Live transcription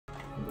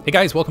Hey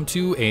guys, welcome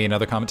to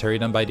another commentary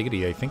done by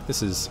Diggity. I think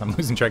this is, I'm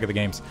losing track of the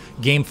games,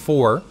 Game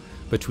 4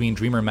 between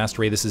Dreamer and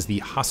MasteRey. This is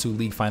the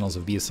Hasuleague finals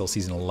of BSL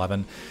Season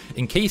 11.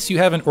 In case you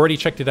haven't already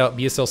checked it out,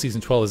 BSL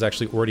Season 12 is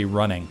actually already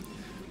running.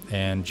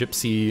 And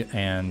Gypsy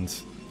and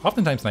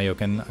oftentimes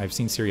Nyoken, I've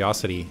seen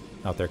Seriosity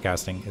out there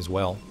casting as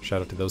well.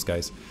 Shout out to those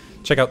guys.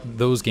 Check out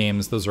those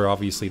games. Those are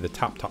obviously the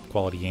top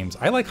quality games.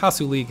 I like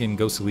Hasuleague and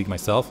Hasuleague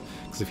myself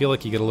because I feel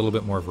like you get a little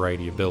bit more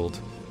variety of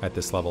build at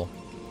this level.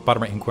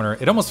 Bottom right hand corner,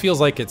 it almost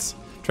feels like it's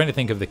trying to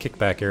think of the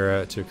kickback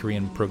era to a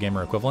Korean pro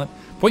gamer equivalent.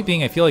 Point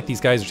being, I feel like these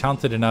guys are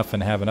talented enough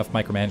and have enough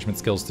micromanagement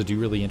skills to do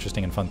really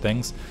interesting and fun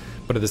things,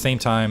 but at the same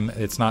time,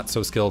 it's not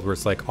so skilled where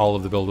it's like all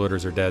of the build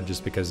orders are dead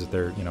just because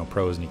they're, you know,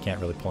 pros and you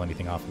can't really pull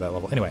anything off at that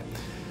level. Anyway,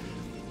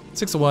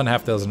 6 of one,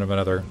 half dozen of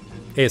another.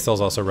 ASL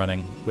is also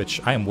running,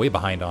 which I am way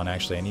behind on,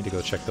 actually. I need to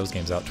go check those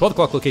games out. 12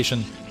 o'clock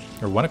location,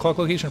 or 1 o'clock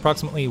location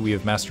approximately, we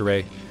have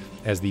MasteRey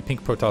as the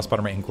pink Protoss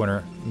bottom right hand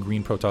corner,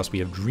 green Protoss we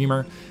have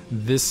Dreamer.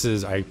 This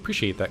is, I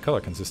appreciate that color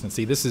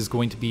consistency. This is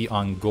going to be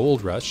on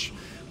Gold Rush,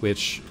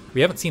 which we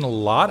haven't seen a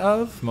lot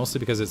of, mostly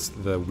because it's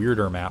the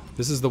weirder map.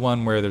 This is the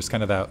one where there's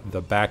kind of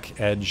the back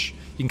edge.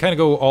 You can kind of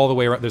go all the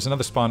way around. There's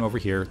another spawn over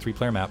here,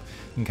 3-player map.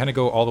 You can kind of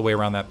go all the way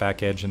around that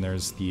back edge, and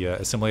there's the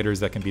assimilators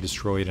that can be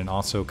destroyed and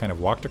also kind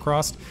of walked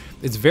across.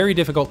 It's very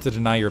difficult to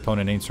deny your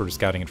opponent any sort of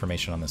scouting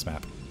information on this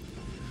map.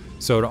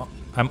 So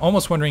I'm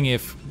almost wondering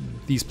if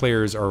these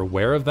players are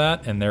aware of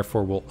that and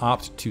therefore will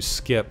opt to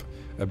skip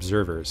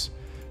observers.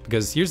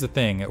 Because here's the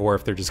thing, or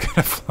if they're just going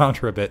to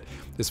flounder a bit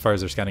as far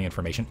as their scouting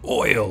information.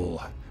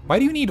 Oil! Why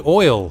do you need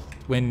oil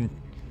when...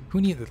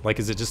 Who need... Like,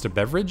 is it just a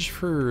beverage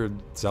for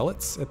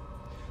zealots at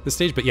this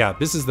stage? But yeah,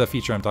 this is the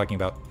feature I'm talking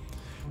about.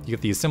 You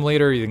get the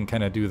assimilator, you can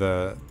kind of do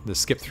the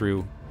skip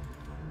through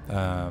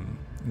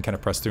and kind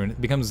of press through. And it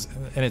becomes...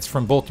 And it's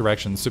from both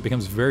directions, so it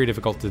becomes very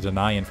difficult to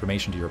deny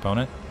information to your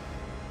opponent.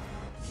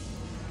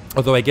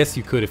 Although I guess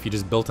you could if you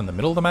just built in the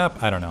middle of the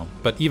map, I don't know.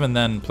 But even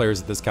then,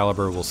 players at this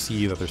caliber will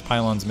see that there's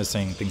pylons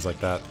missing, things like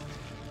that.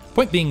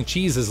 Point being,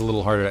 cheese is a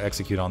little harder to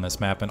execute on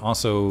this map, and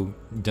also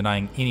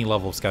denying any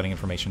level of scouting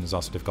information is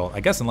also difficult.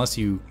 I guess unless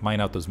you mine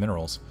out those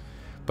minerals.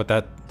 But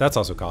that's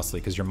also costly,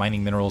 because you're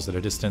mining minerals at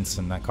a distance,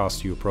 and that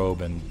costs you a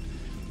probe, and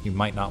you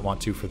might not want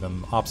to for the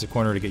opposite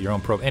corner to get your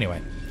own probe.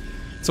 Anyway,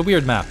 it's a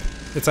weird map.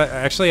 It's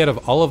actually, out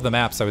of all of the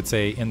maps, I would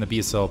say, in the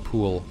BSL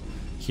pool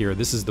here,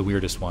 this is the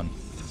weirdest one.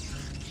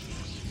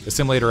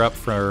 Assimilator up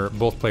for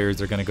both players.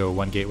 They're going to go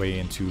 1 gateway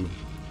into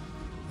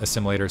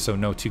assimilator, so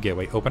no 2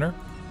 gateway opener.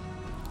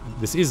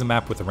 This is a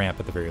map with a ramp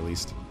at the very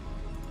least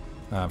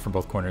from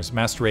both corners.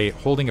 MasteRey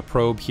holding a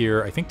probe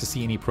here, I think to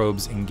see any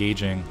probes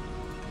engaging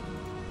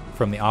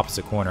from the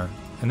opposite corner.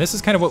 And this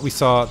is kind of what we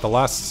saw the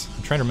last...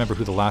 I'm trying to remember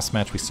who the last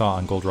match we saw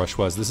on Gold Rush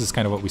was. This is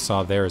kind of what we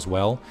saw there as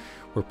well,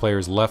 where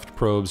players left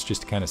probes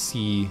just to kind of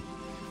see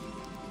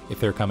if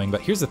they're coming. But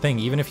here's the thing,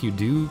 even if you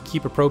do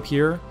keep a probe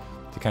here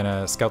to kind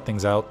of scout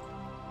things out,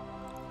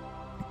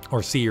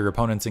 or see your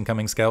opponent's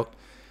incoming scout,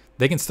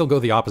 they can still go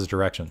the opposite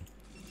direction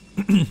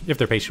if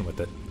they're patient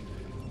with it.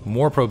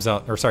 More probes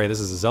out, or sorry,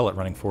 this is a Zealot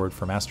running forward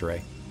for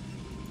MasteRey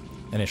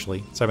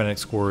initially. Cybernetic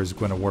score is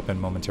going to warp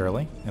in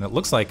momentarily, and it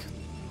looks like,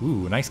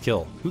 ooh, nice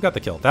kill. Who got the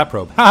kill? That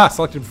probe. Haha,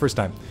 selected the first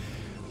time.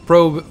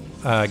 Probe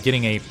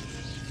getting a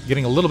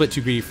little bit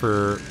too greedy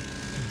for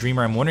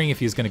Dreamer. I'm wondering if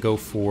he's going to go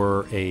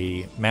for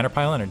a mana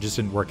pylon, or it just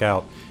didn't work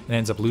out, and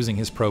ends up losing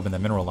his probe in the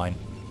mineral line.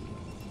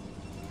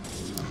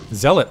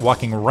 Zealot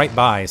walking right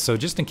by, so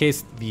just in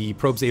case the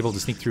probe's able to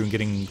sneak through and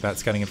getting that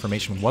scouting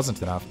information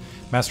wasn't enough,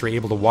 MasteRey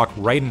able to walk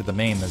right into the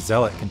main, the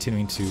Zealot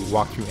continuing to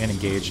walk through and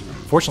engage.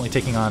 Fortunately,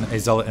 taking on a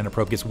Zealot and a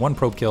probe, gets 1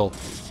 probe kill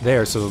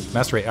there, so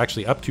MasteRey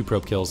actually up 2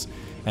 probe kills,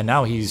 and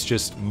now he's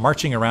just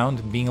marching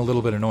around, being a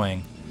little bit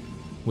annoying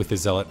with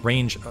his Zealot.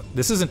 Range,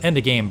 this isn't end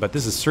of game, but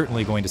this is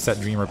certainly going to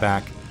set Dreamer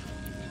back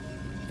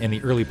in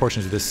the early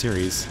portions of this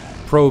series.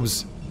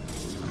 Probes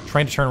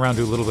trying to turn around,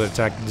 do a little bit of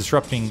attack,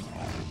 disrupting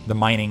the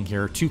mining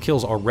here. 2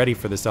 kills already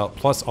for this out,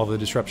 plus all the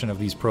disruption of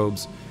these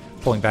probes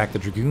pulling back. The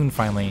Dragoon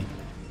finally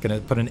gonna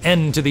put an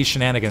end to these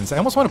shenanigans. I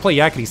almost want to play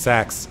Yakety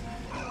Sax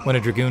when a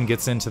Dragoon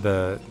gets into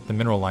the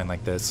mineral line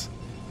like this.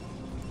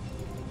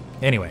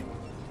 Anyway,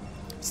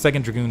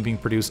 second Dragoon being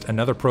produced,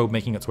 another probe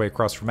making its way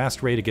across from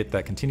MasteRey to get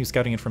that continued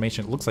scouting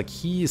information. It looks like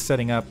he is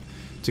setting up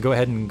to go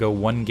ahead and go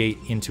 1 gate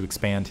into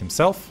expand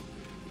himself.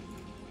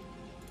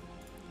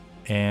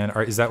 And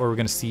is that what we're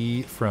going to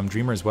see from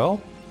Dreamer as well?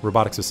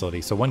 Robotics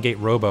facility, so 1 gate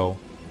robo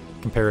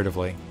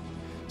comparatively.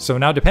 So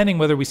now, depending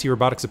whether we see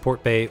robotic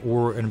support bay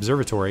or an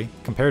observatory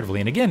comparatively,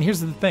 and again, here's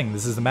the thing,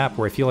 this is the map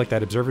where I feel like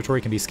that observatory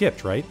can be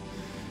skipped, right?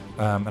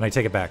 And I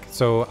take it back.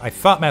 So I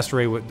thought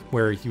MasteRey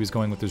where he was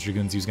going with those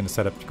Dragoons, he was going to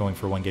set up going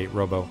for 1 gate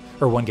robo,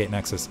 or 1 gate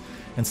nexus.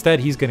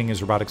 Instead, he's getting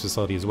his robotics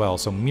facility as well,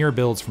 so mirror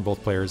builds from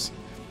both players.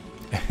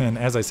 And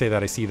as I say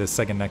that, I see the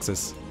second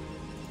nexus.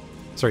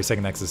 Sorry,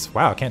 second nexus.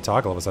 Wow, I can't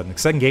talk all of a sudden.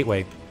 Second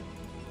gateway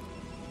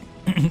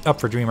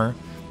up for Dreamer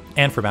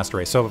and for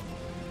MasteRey. So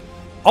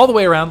all the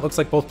way around, looks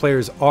like both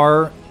players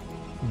are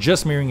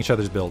just mirroring each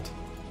other's build.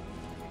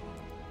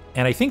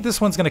 And I think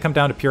this one's going to come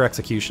down to pure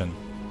execution.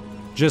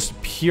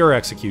 Just pure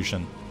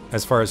execution.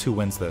 as far as who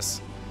wins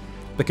this.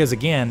 Because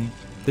again,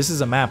 this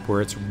is a map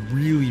where it's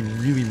really,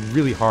 really,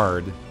 really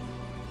hard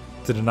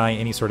to deny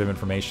any sort of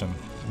information.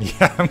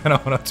 Yeah, I'm going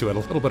to own up to it. A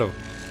little bit of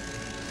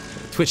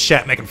Twitch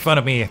chat making fun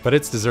of me, but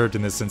it's deserved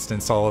in this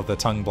instance, all of the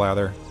tongue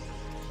blather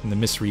and the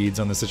misreads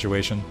on the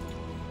situation.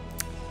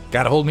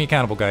 Gotta hold me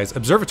accountable, guys.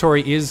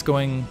 Observatory is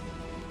going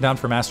down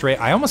for MasteRey.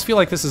 I almost feel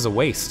like this is a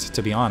waste,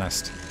 to be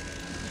honest.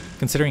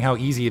 Considering how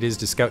easy it is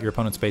to scout your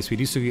opponent's base, we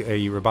do see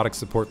a robotic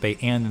support bay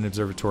and an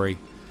observatory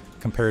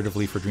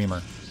comparatively for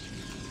Dreamer.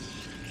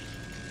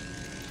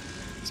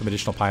 Some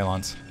additional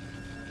pylons.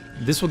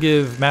 This will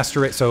give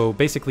MasteRey... So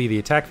basically the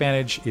attack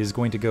advantage is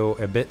going to go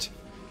a bit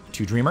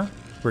to Dreamer,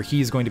 where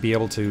he's going to be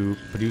able to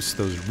produce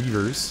those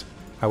Reavers.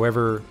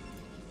 However,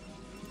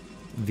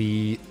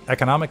 the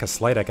a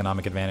slight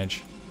economic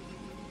advantage,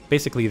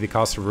 basically the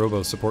cost of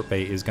Robo support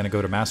bay is going to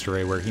go to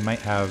MasteRey, where he might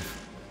have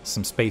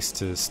some space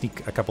to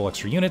sneak a couple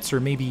extra units, or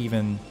maybe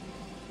even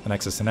a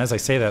Nexus. And as I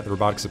say that, the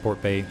robotic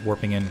support bay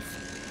warping in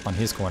on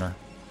his corner.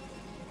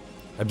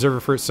 Observer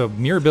first, so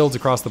mirror builds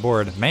across the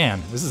board.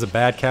 Man, this is a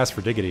bad cast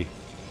for Diggity.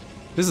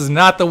 This is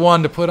not the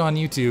one to put on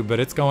YouTube, but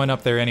it's going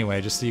up there anyway,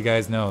 just so you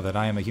guys know that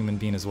I am a human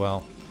being as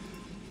well.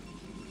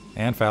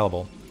 And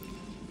fallible.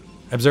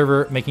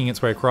 Observer making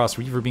its way across,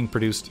 Reaver being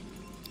produced.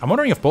 I'm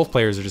wondering if both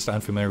players are just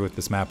unfamiliar with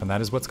this map, and that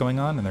is what's going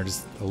on, and they're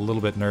just a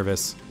little bit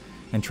nervous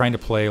and trying to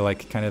play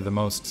like kind of the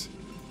most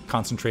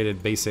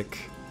concentrated, basic,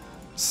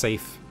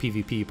 safe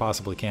PvP you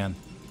possibly can.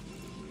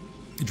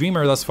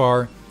 Dreamer thus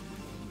far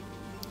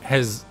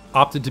has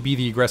opted to be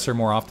the aggressor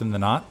more often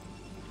than not.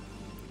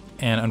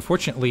 And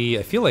unfortunately,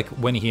 I feel like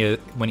when he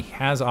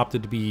has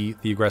opted to be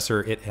the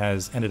aggressor, it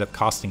has ended up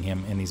costing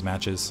him in these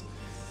matches.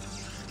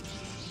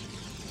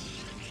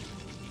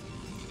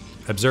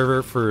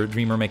 Observer for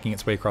Dreamer making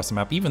its way across the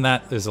map. Even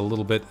that is a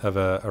little bit of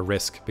a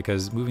risk,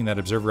 because moving that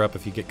Observer up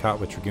if you get caught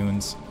with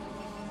Dragoons,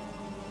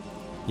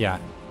 yeah,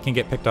 can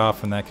get picked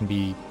off, and that can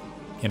be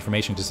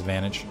information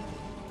disadvantage.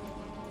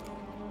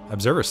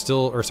 Observer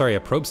still, or sorry, a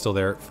probe still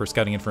there for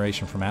scouting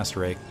information from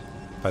MasteRey.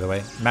 By the way,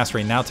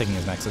 MasteRey now taking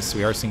his Nexus, so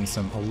we are seeing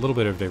a little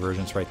bit of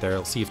divergence right there.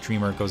 Let's see if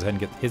Dreamer goes ahead and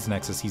gets his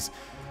Nexus. He's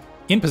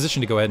in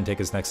position to go ahead and take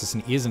his Nexus,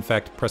 and he is in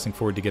fact pressing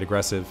forward to get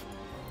aggressive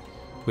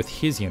with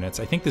his units.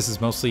 I think this is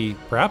mostly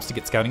perhaps to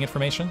get scouting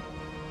information,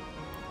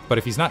 but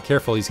if he's not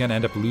careful, he's going to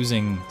end up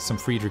losing some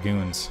free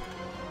Dragoons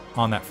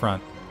on that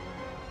front.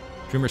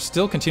 Dreamer's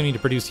still continuing to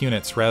produce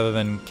units rather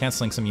than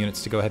canceling some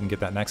units to go ahead and get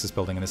that Nexus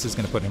building, and this is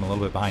going to put him a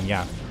little bit behind.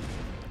 Yeah,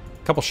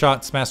 a couple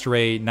shots,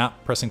 MasteRey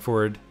not pressing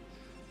forward,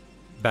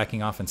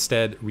 backing off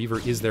instead. Reaver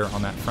is there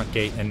on that front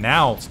gate, and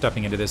now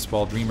stepping into this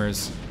while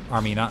Dreamer's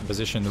army not in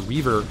position. The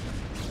Reaver,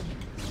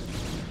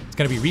 it's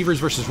going to be Reavers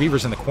versus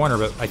Reavers in the corner,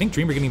 but I think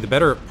Dreamer getting the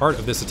better part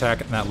of this attack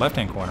in that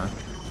left-hand corner.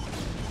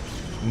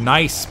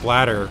 Nice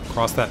splatter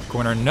across that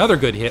corner. Another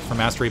good hit from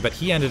MasteRey, but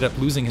he ended up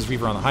losing his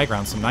Reaver on the high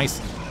ground. Some nice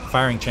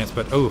firing chance,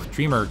 but oh,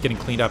 Dreamer getting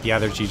cleaned up. Yeah,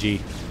 there's GG.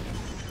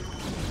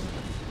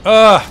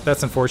 Ugh,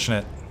 that's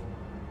unfortunate.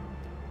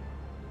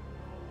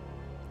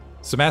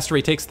 So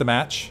MasteRey takes the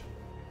match.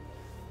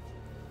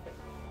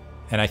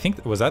 And I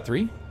think, was that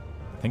 3?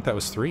 I think that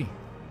was 3.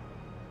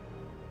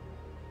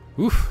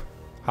 Oof.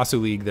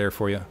 Hasuleague there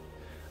for you.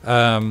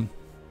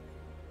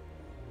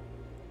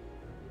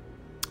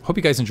 Hope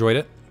you guys enjoyed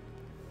it.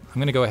 I'm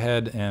going to go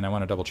ahead and I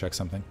want to double check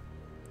something.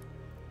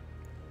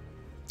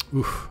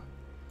 Oof.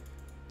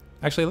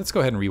 Actually, let's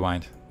go ahead and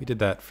rewind. We did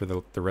that for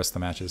the rest of the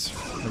matches.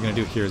 We're going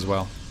to do it here as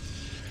well.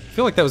 I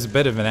feel like that was a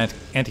bit of an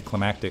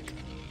anticlimactic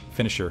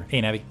finisher.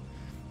 Hey, Navi.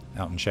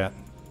 Out in chat.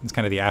 It's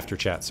kind of the after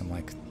chat, so I'm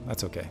like,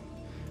 that's okay.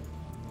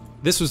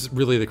 This was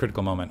really the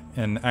critical moment,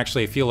 and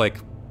actually I feel like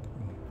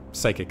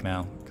psychic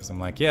now, because I'm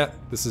like, yeah,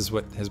 this is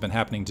what has been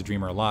happening to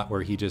Dreamer a lot,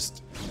 where he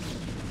just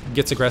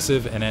gets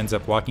aggressive and ends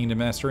up walking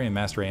into MasteRey, and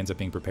MasteRey ends up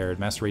being prepared.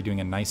 MasteRey doing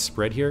a nice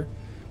spread here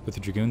with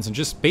the Dragoons, and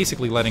just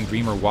basically letting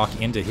Dreamer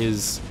walk into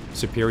his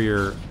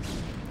superior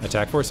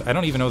attack force. I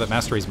don't even know that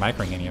MasteRey's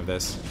microing any of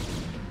this.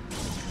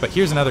 But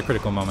here's another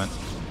critical moment.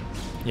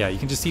 Yeah, you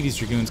can just see these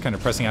Dragoons kind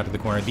of pressing out to the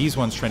corner. These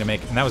ones trying to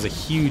make, and that was a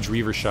huge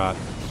Reaver shot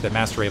that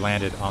MasteRey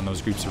landed on those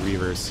groups of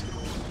Reavers.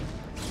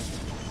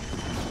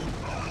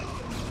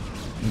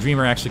 And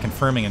Dreamer actually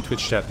confirming in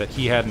Twitch chat that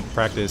he hadn't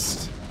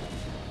practiced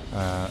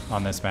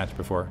on this match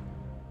before.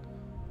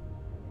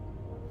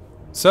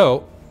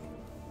 So,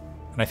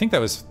 and I think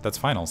that's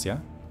finals, yeah?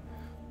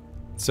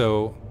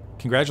 So,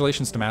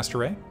 congratulations to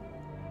MasteRey.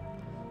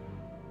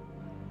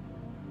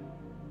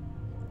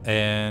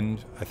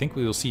 And I think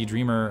we will see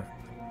Dreamer.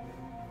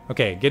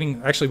 Okay,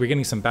 we're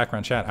getting some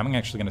background chat. I'm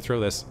actually going to throw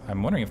this.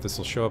 I'm wondering if this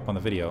will show up on the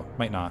video.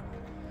 Might not.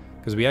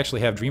 Because we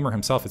actually have Dreamer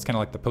himself. It's kind of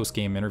like the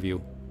post-game interview.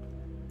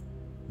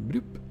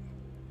 Bloop.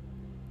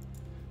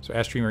 So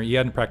Ash Dreamer, he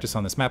hadn't practiced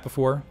on this map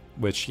before,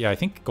 which, yeah, I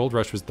think Gold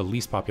Rush was the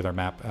least popular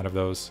map out of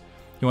those.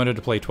 He wanted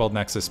to play 12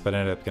 Nexus, but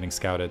ended up getting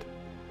scouted.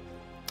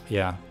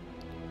 Yeah.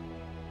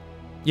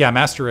 Yeah,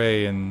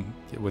 MasteRey and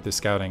with his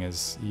scouting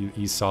he's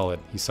solid.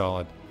 He's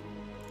solid.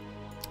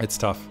 It's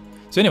tough.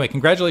 So anyway,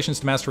 congratulations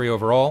to MasteRey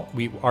overall.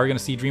 We are going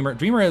to see Dreamer.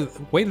 Dreamer,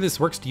 the way that this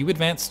works, do you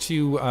advance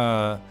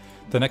to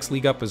the next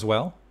league up as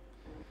well?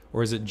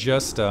 Or is it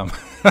just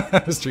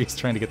MasteRey's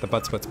trying to get the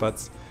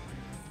butts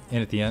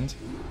in at the end?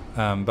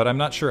 But I'm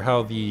not sure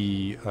how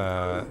the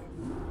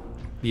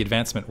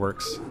advancement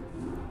works.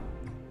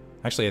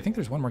 Actually, I think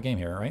there's one more game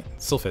here, right?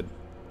 Sylphid.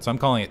 So I'm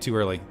calling it too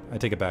early. I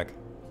take it back.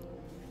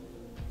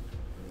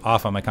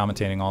 Off on my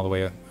commentating all the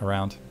way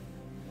around.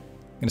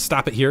 I'm going to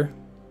stop it here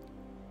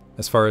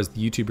as far as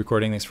the YouTube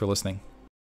recording. Thanks for listening.